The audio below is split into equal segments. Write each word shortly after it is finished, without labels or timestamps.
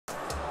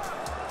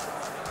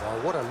Oh,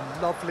 what a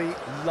lovely,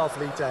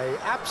 lovely day.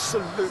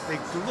 Absolutely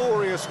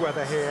glorious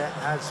weather here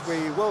as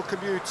we welcome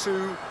you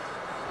to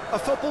a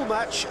football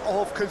match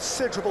of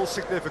considerable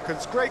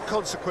significance, great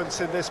consequence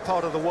in this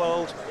part of the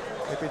world.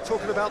 They've been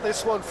talking about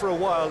this one for a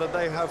while and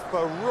they have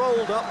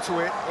rolled up to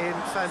it in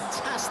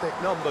fantastic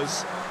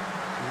numbers.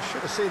 You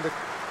should have seen the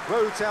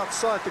roads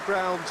outside the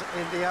ground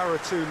in the hour or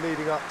two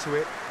leading up to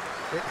it.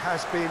 It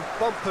has been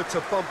bumper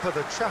to bumper,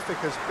 the traffic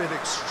has been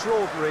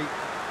extraordinary,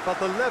 but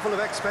the level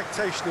of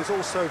expectation is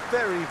also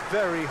very,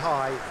 very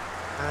high.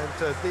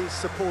 And these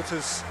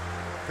supporters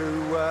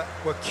who were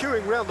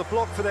queuing round the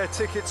block for their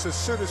tickets as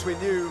soon as we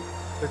knew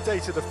the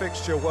date of the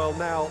fixture, well,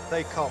 now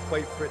they can't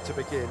wait for it to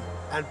begin.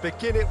 And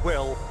begin it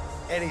will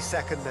any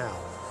second now.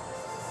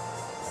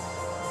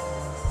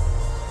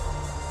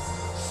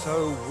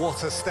 So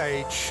what a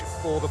stage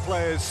for the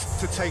players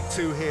to take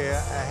to here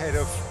ahead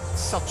of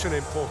such an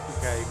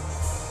important game.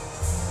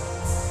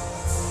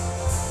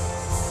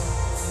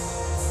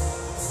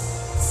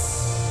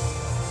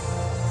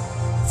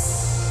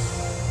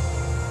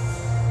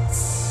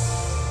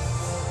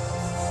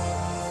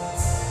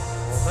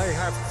 They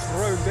have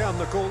thrown down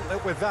the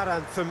gauntlet with that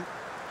anthem.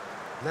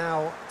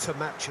 Now to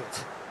match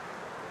it.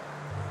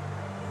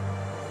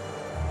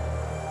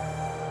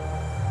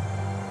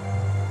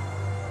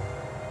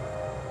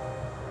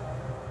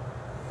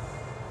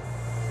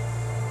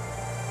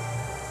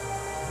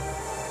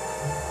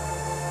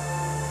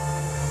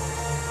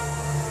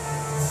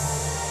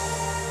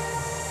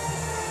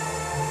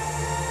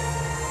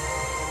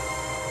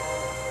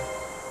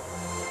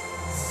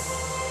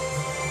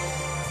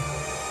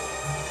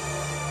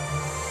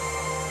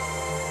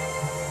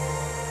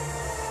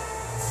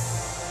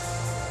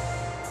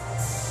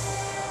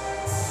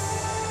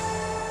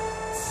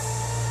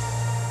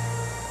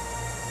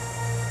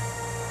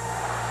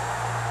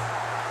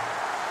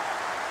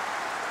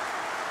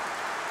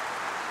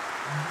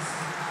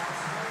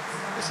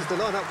 This is the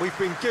lineup we've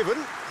been given.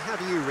 How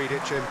do you read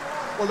it, Jim?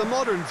 Well, the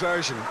modern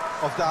version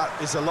of that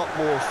is a lot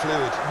more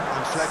fluid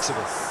and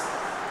flexible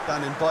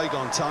than in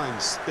bygone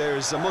times.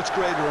 There's a much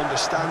greater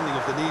understanding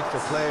of the need for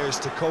players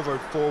to cover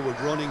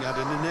forward running, and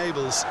it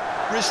enables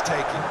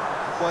risk-taking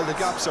while the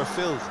gaps are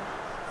filled.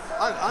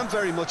 I'm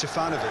very much a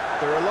fan of it.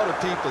 There are a lot of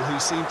people who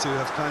seem to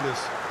have kind of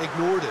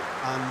ignored it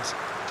and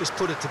just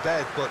put it to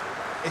bed, but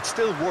it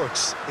still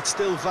works, it's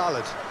still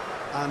valid,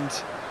 and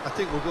I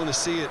think we're going to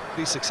see it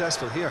be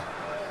successful here.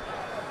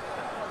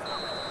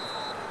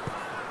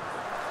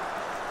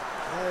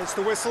 There's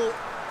the whistle.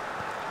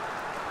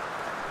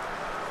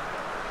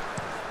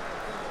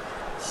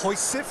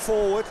 Hoists it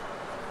forward.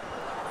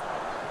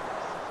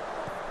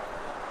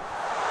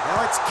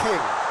 Now it's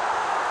King.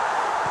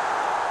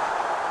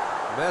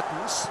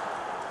 Mertens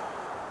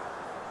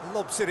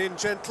lobs it in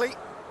gently.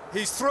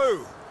 He's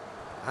through.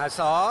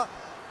 Hazard.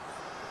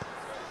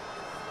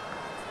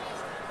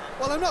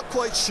 Well, I'm not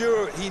quite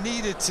sure he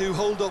needed to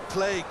hold up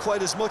play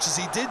quite as much as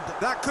he did.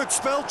 That could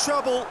spell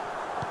trouble.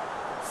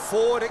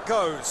 Forward it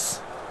goes.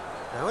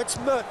 Now it's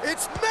Mertens!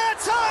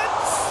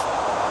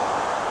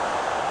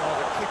 Oh,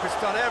 the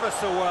keeper's done ever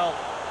so well.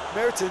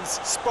 Mertens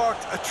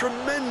sparked a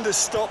tremendous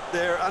stop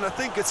there, and I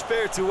think it's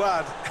fair to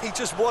add, he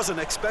just wasn't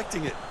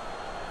expecting it.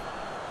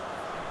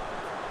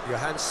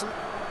 Johansson.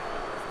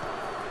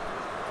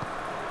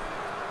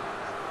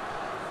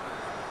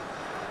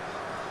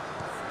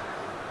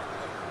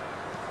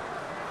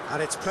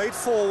 And it's played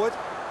forward.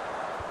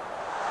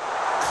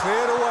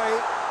 Cleared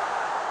away.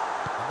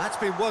 And that's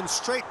been won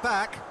straight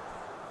back.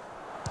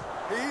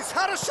 He's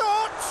had a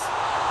shot!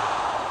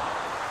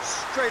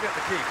 Straight at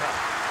the keeper.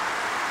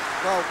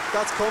 Well,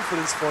 that's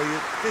confidence for you.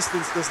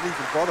 Distance doesn't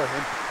even bother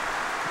him.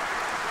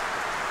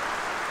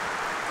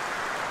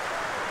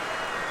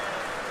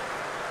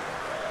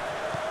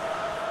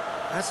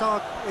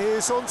 Hazard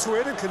is onto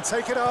it and can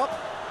take it up.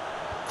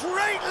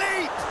 Great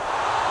leap!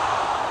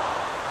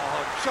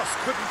 Oh, just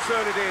couldn't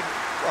turn it in.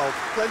 Well,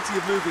 plenty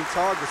of moving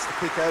targets to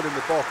pick out in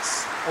the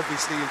box.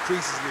 Obviously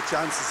increases your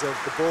chances of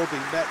the ball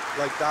being met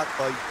like that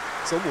by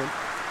someone.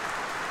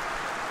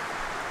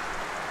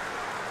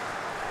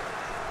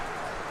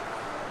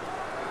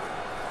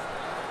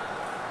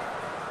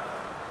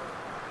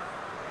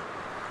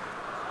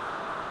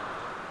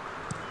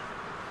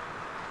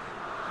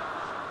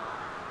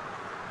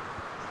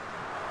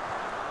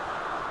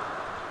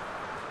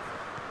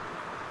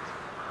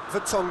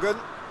 Vertonghen.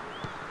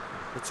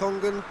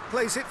 Vertonghen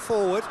plays it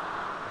forward.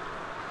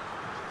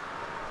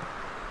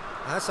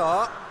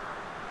 Hazard.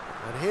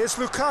 And here's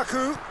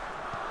Lukaku.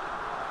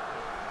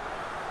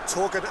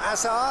 Torgan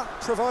Hazard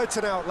provides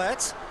an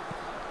outlet.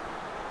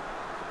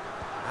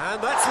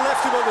 And that's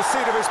left him on the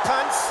seat of his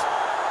pants.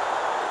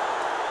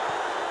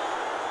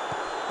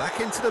 Back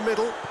into the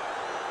middle.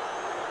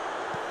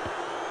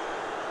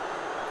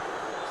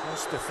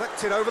 Cross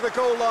deflected over the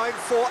goal line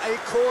for a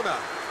corner.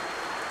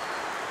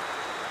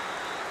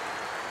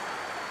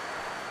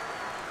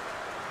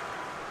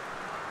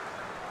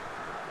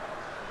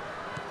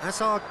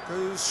 Hazard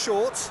goes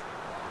short.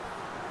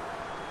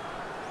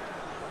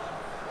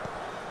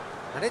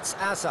 And it's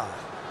Hazard.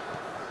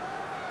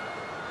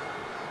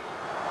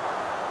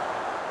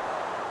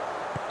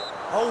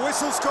 Oh,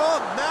 whistle's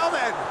gone, now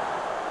then!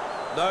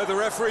 No, the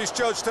referee's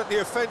judged that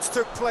the offence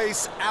took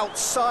place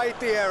outside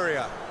the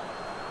area.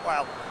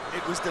 Well,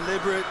 it was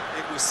deliberate,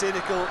 it was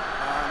cynical,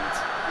 and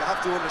you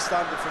have to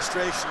understand the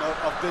frustration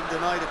of being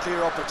denied a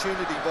clear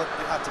opportunity, but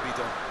it had to be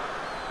done.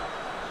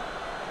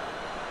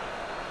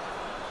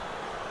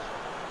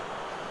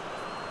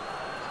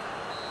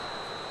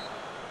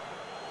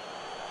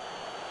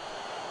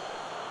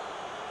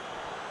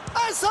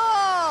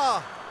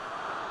 Hazard!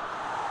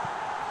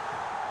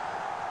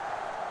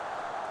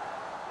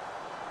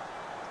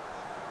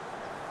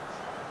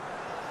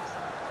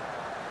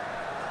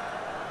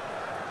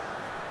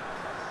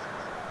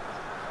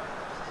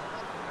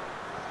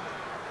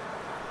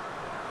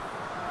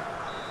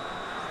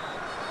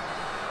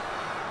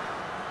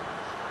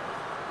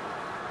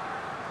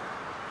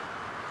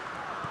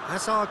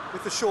 Hazard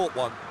with the short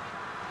one.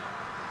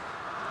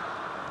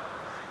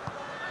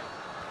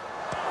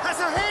 Has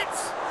a hit!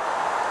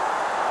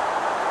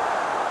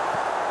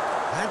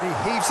 And he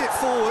heaves it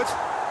forward.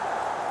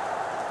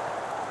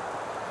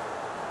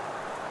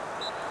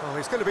 Oh,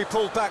 he's going to be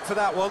pulled back for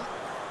that one.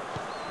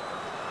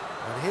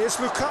 And here's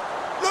Lukaku!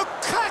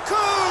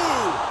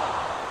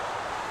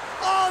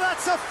 Oh,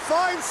 that's a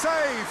fine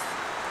save!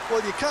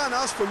 Well, you can't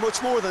ask for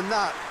much more than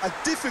that. A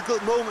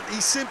difficult moment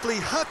he simply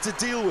had to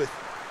deal with.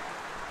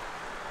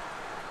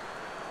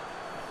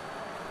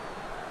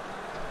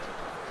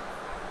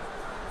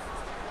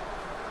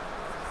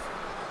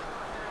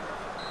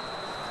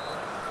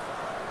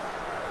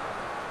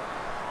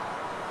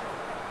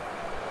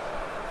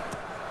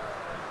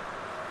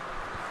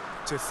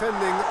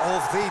 Defending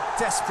of the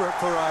desperate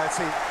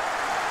variety.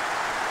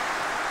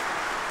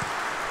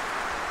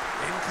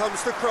 In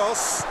comes the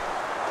cross.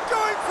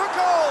 Going for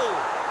goal!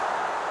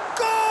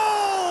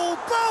 Goal!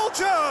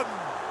 Belgium!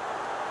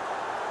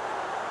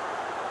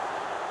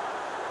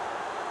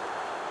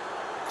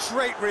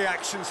 Great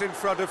reactions in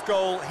front of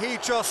goal. He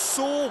just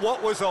saw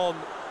what was on.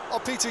 Oh,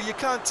 Peter, you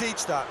can't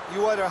teach that.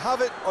 You either have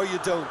it or you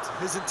don't.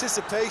 His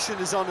anticipation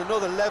is on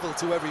another level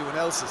to everyone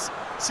else's.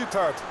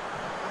 Superb.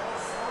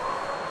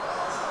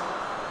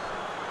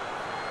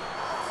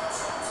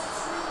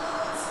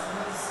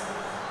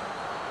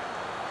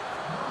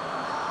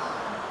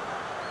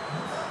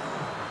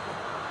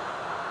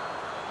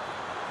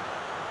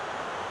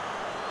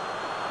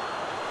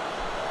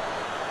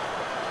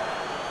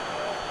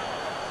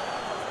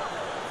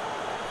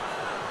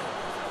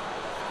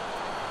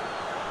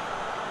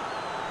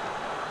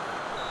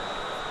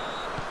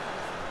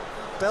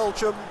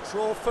 Belgium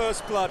draw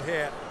first blood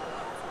here.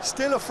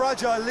 Still a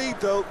fragile lead,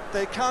 though.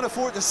 They can't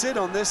afford to sit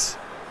on this.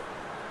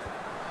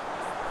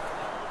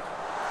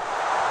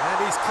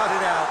 And he's cut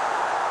it out.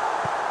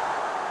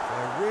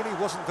 There really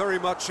wasn't very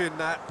much in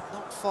that.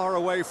 Not far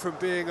away from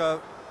being a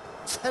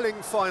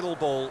telling final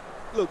ball.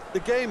 Look, the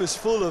game is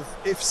full of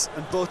ifs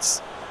and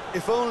buts.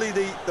 If only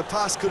the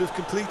pass could have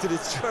completed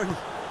its journey.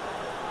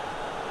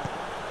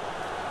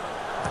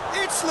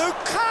 It's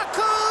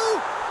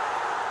Lukaku!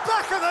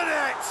 Back of the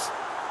net!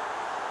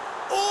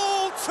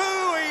 All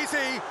too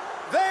easy.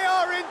 They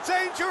are in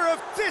danger of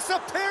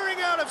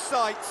disappearing out of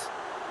sight.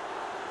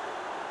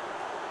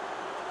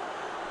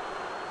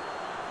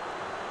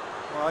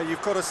 Well,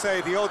 you've got to say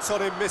the odds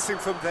on him missing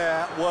from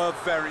there were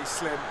very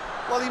slim.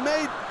 Well, he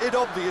made it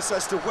obvious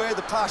as to where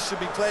the pass should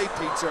be played,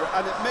 Peter,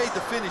 and it made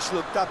the finish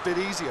look that bit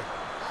easier.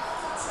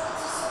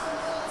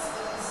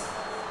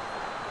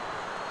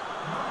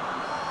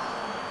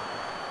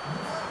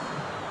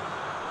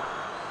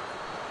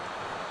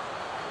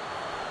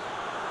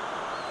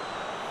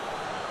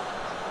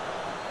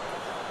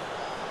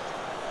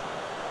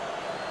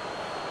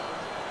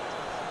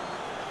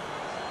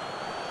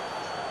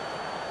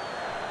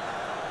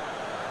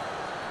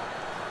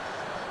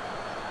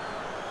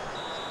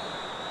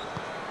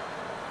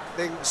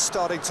 Things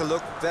starting to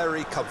look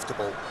very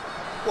comfortable.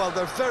 Well,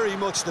 they're very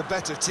much the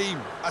better team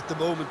at the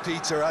moment,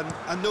 Peter,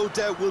 and no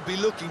doubt will be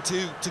looking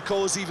to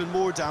cause even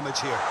more damage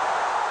here.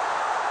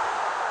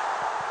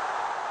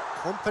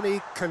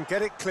 Company can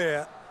get it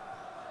clear.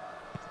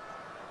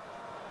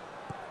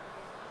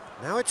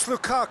 Now it's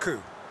Lukaku.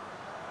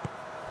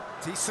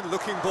 Decent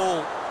looking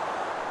ball.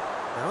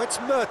 Now it's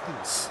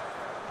Mertens.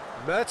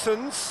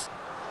 Mertens.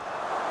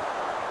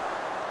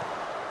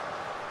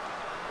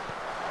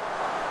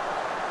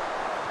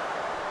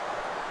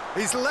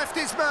 He's left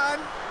his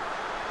man.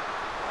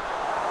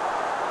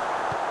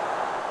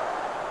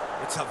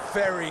 It's a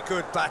very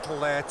good battle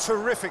there,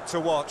 terrific to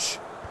watch.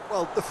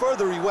 Well, the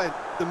further he went,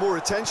 the more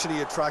attention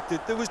he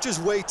attracted. There was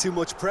just way too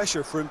much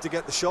pressure for him to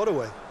get the shot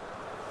away.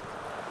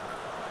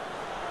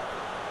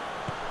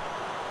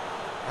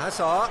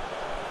 Hazard.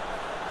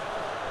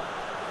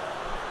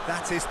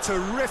 That is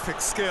terrific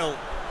skill.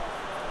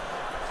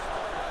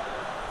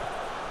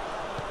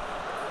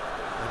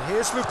 And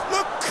here's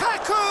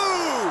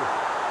Lukaku!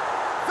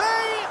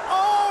 They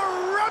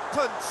are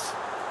rampant!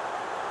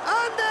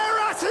 And they're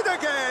at it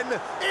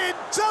again in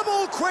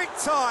double quick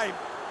time.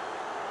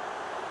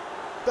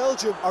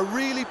 Belgium are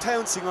really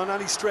pouncing on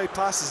any stray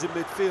passes in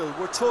midfield.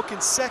 We're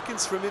talking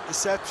seconds from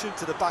interception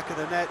to the back of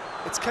the net.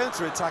 It's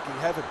counter-attacking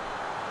heaven.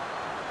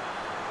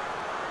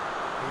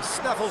 He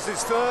snaffles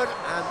his third,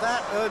 and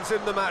that earns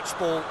him the match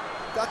ball.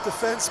 That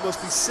defence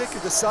must be sick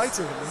of the sight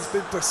of him. He's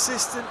been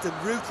persistent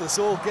and ruthless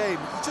all game.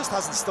 He just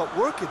hasn't stopped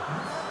working.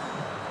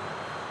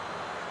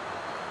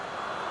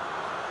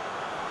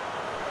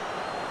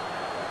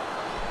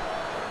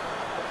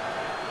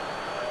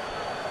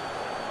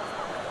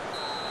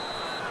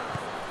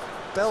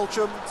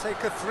 Belgium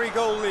take a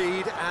 3-goal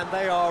lead, and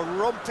they are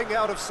romping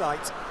out of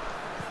sight.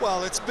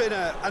 Well, it's been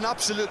an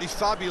absolutely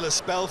fabulous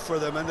spell for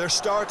them, and they're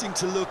starting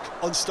to look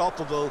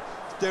unstoppable.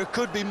 There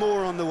could be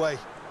more on the way.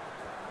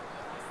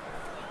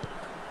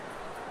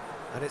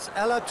 And it's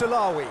El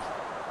Abdullawi,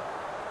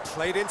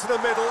 played into the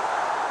middle.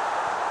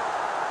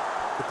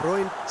 De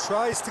Bruyne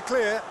tries to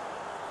clear,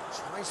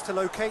 tries to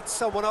locate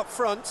someone up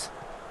front.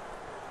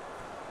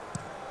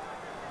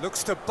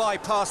 Looks to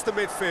bypass the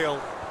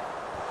midfield.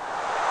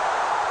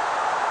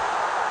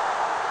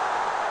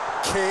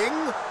 King.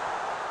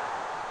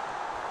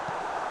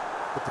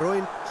 De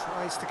Bruyne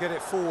tries to get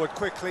it forward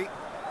quickly.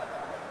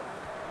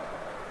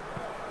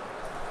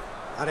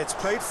 And it's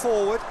played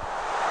forward.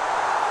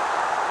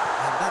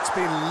 And that's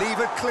been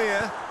levered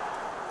clear.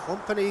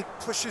 Company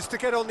pushes to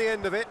get on the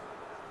end of it.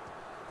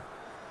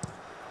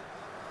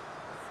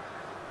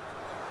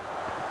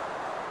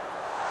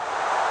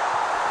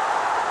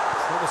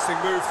 Promising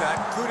move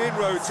that. Good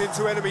inroads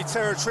into enemy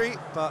territory,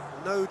 but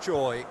no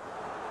joy.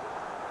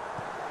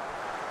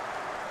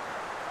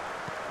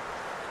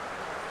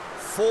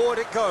 Forward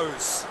it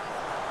goes.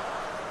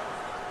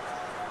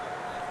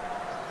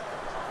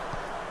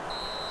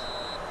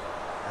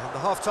 And the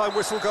half-time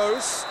whistle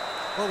goes.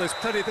 Well, there's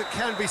plenty that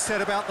can be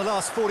said about the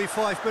last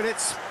 45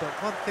 minutes, but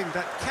one thing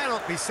that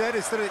cannot be said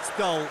is that it's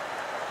dull.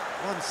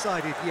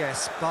 One-sided,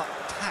 yes, but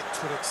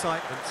packed with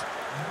excitement.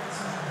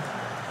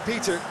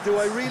 Peter, do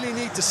I really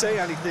need to say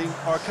anything,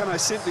 or can I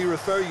simply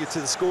refer you to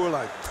the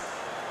scoreline?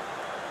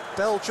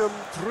 Belgium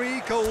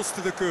 3 goals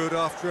to the good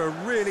after a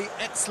really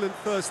excellent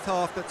first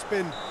half that's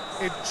been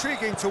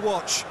intriguing to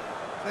watch.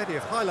 Plenty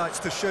of highlights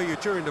to show you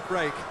during the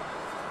break.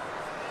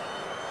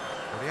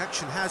 Well, the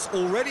action has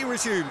already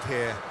resumed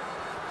here.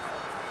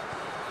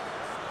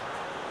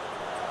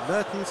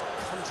 Mertens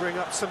conjuring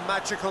up some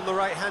magic on the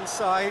right-hand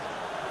side.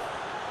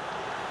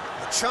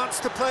 A chance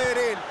to play it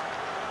in.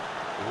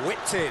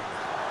 Whipped in.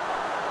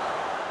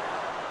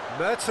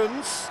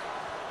 Mertens.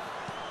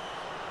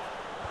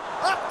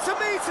 Up to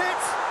meet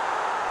it!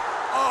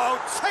 Oh,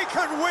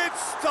 taken with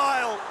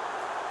style!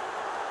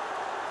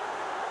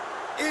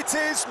 It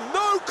is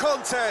no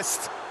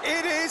contest.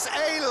 It is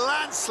a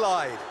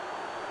landslide.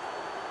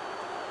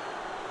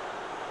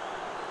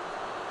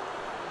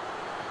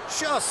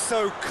 Just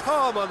so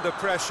calm under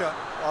pressure.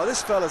 Oh,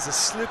 this fella's as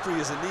slippery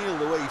as a needle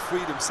the way he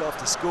freed himself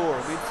to score.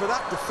 I mean, for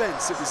that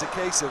defence, it was a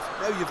case of,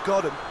 now you've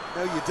got him,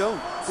 now you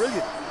don't.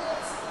 Brilliant.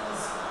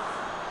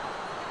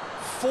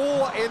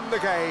 4 in the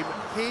game.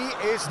 He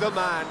is the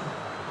man.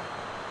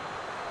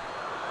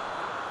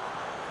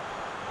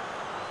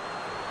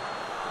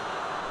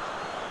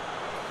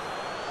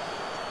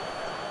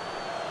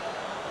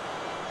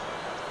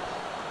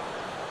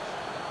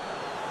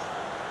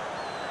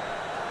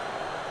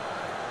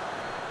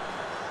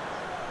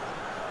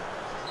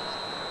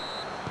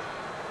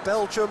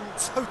 Belgium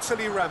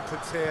totally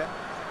rampant here.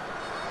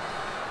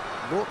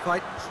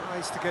 Nordtveit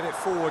tries to get it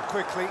forward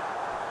quickly.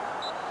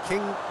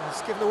 King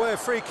has given away a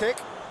free kick.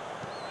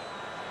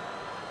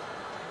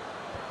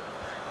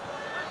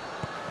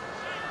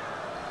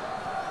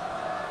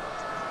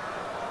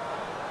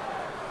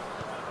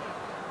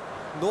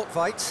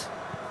 Nordtveit.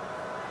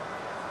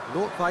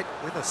 Nordtveit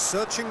with a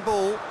searching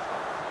ball.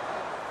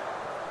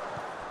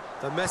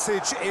 The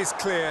message is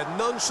clear,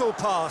 none shall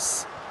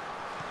pass.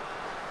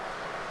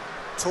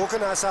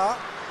 Torgan Hazard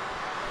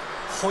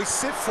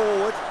hoists it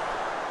forward.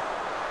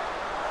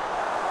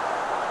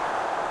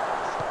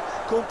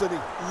 Company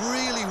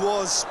really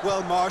was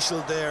well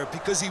marshalled there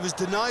because he was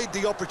denied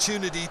the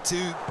opportunity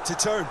to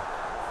turn.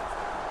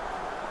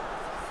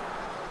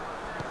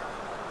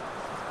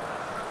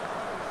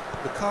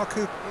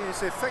 Lukaku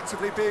is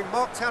effectively being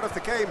marked out of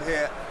the game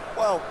here.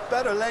 Well,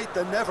 better late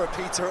than never,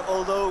 Peter,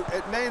 although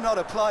it may not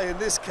apply in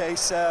this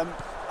case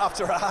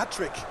after a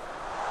hat-trick.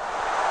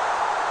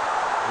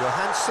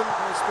 Johansson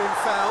has been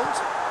found.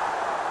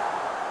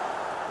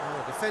 Oh,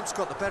 the defence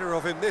got the better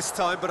of him this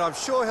time, but I'm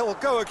sure he'll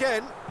go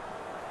again.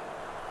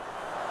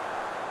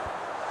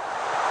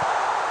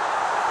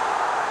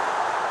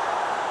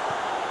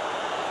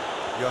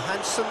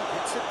 Johansson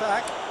hits it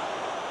back.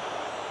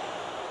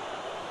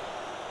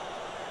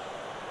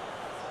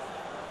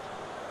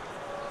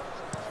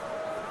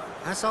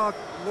 Hazard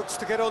looks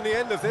to get on the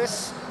end of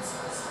this.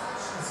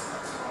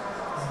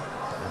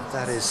 And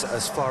that is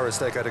as far as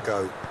they're going to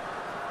go.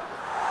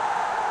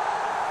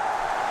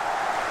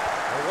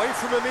 Away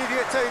from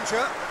immediate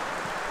danger.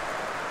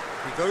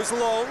 He goes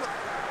long.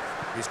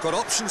 He's got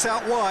options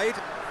out wide.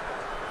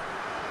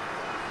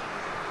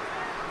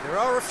 There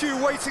are a few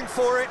waiting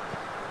for it.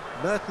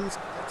 Mertens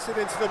gets it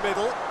into the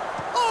middle.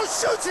 Oh,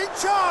 shooting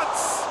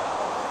chance!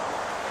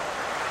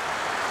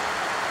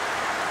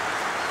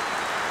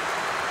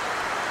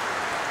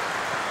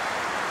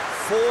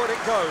 Forward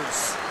it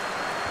goes.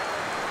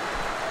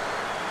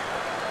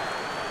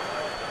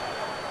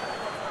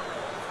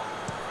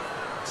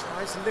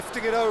 Tries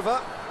lifting it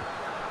over.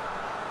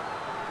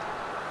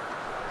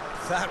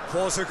 That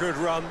was a good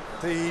run.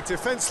 The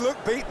defence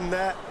looked beaten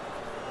there.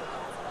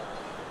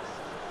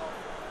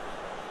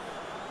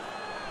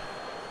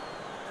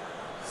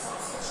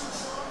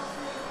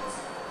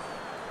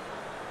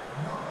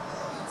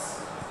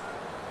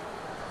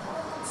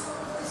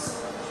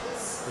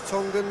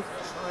 Tongan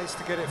tries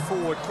to get it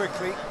forward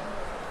quickly.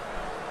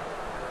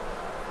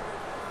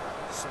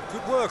 Some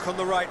good work on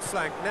the right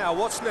flank. Now,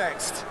 what's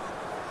next?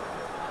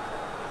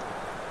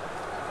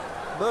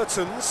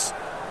 Mertens.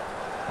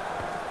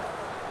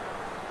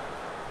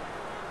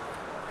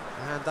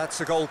 And that's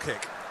a goal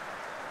kick.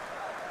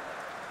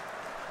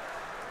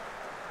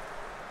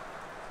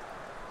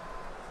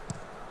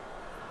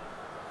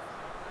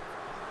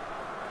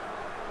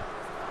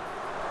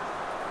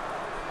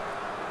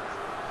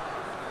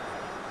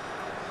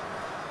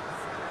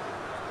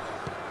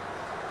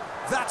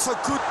 That's a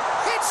good...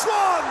 It's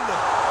one!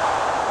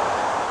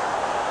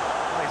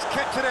 Well, he's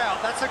kept it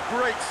out. That's a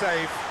great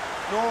save.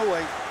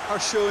 Norway are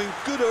showing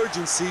good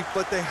urgency,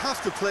 but they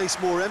have to place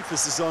more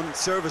emphasis on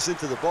service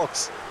into the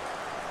box.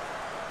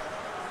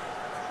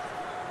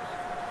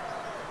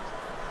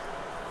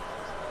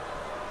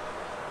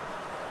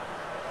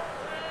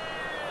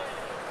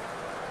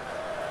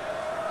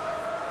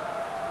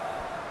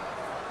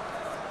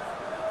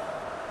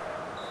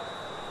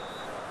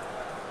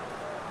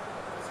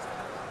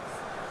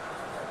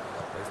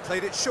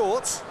 Played it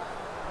short.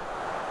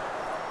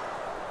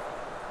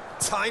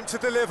 Time to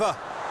deliver.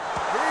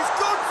 He's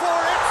gone for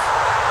it!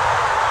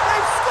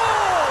 They've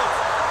scored!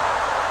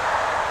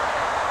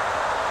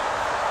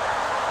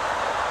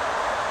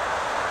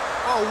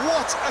 Oh,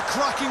 what a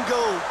cracking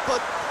goal,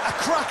 but a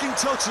cracking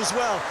touch as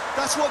well.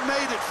 That's what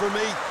made it for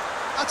me.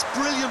 That's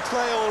brilliant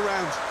play all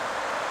round.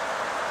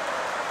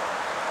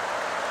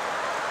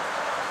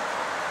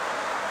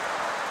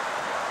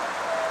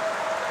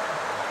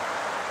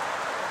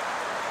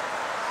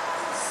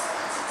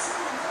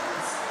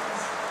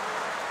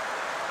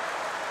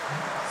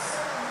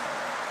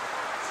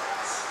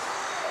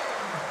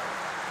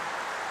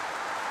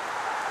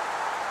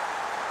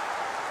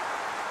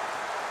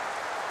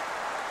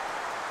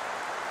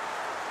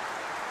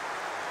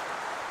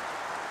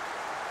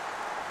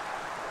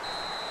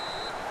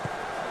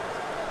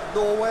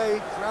 Norway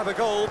grab a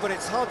goal, but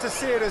it's hard to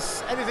see it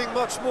as anything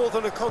much more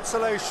than a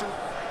consolation.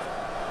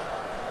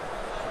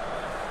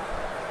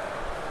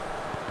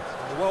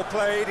 Well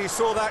played, he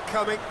saw that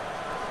coming.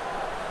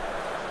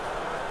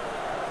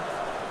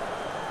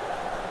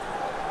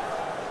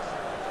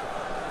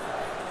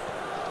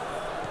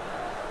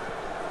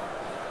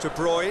 De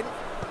Bruyne.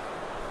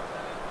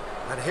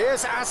 And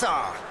here's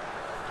Hazard.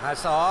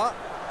 Hazard.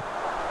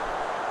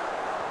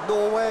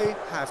 Norway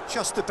have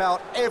just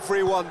about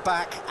everyone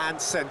back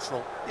and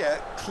central. Yeah,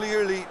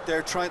 clearly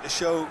they're trying to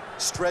show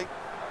strength.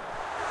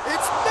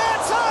 It's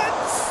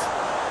Mertens!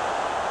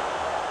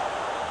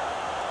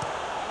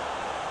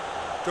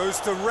 Goes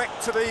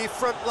direct to the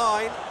front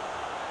line.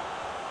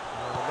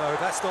 Oh no,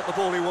 that's not the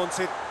ball he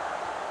wanted.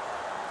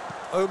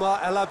 Omar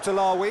El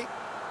Abdullawi.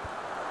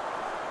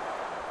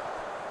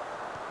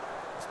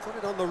 He's put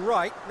it on the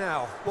right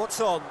now. What's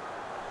on?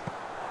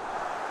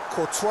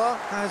 Courtois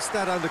has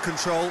that under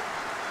control.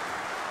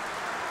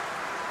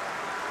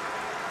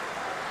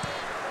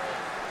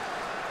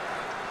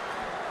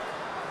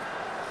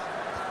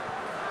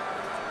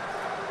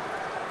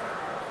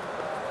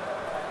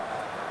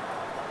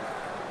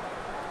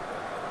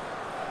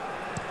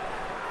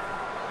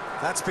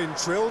 That's been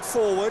drilled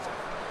forward.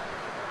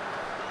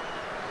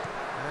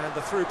 And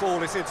the through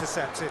ball is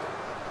intercepted.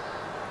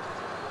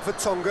 For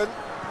Tongan.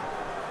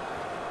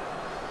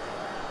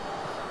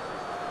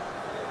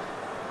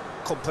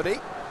 Company.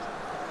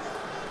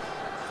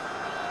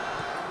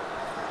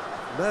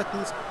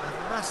 Mertens, a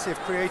massive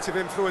creative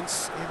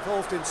influence,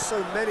 involved in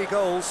so many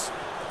goals.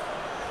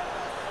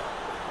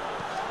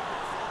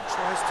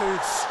 Tries to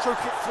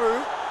stroke it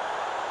through.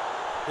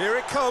 Here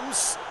it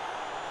comes.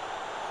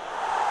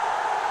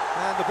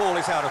 And the ball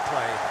is out of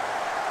play.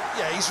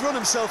 Yeah, he's run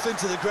himself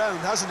into the ground,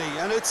 hasn't he?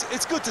 And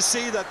it's good to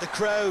see that the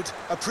crowd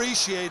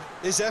appreciate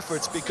his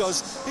efforts,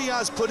 because he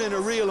has put in a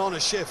real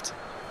honest shift.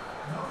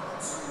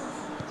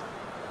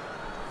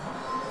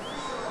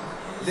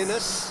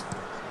 Linus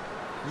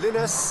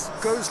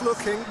goes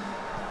looking.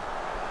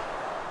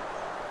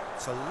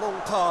 It's a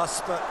long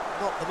pass, but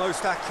not the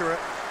most accurate.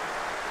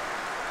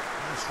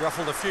 He's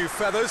ruffled a few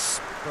feathers,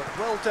 but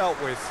well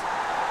dealt with.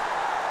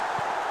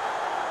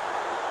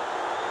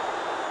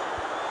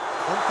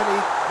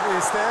 Company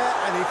is there,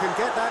 and he can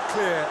get that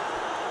clear.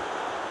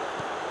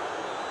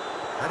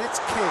 And it's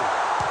King.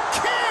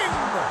 King!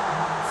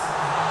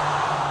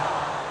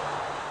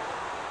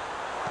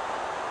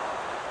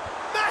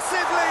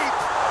 Massive leap!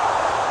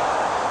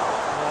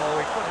 Oh,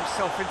 he put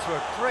himself into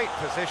a great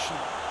position.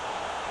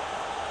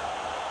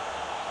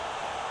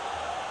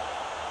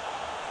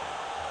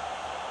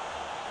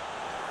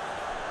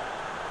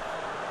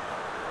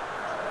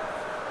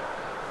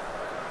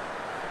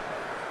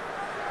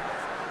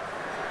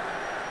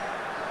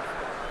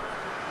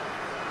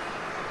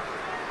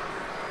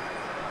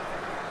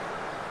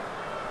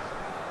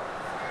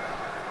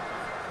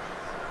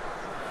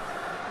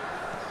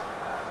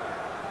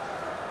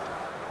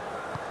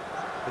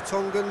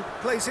 Tongan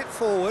plays it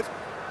forward.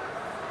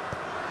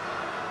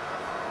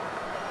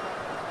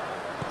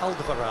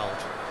 Alderweireld.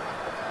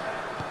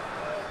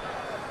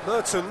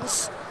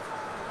 Mertens.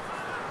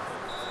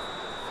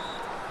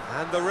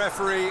 And the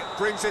referee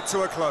brings it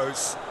to a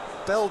close.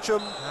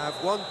 Belgium have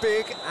won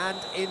big and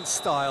in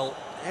style.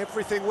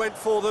 Everything went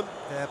for them.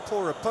 Their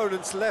poor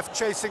opponents left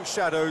chasing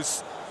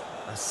shadows.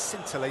 A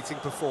scintillating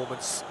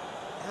performance.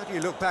 How do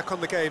you look back on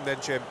the game then,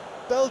 Jim?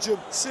 Belgium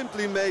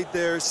simply made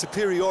their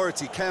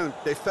superiority count.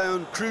 They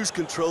found cruise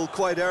control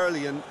quite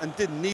early and didn't need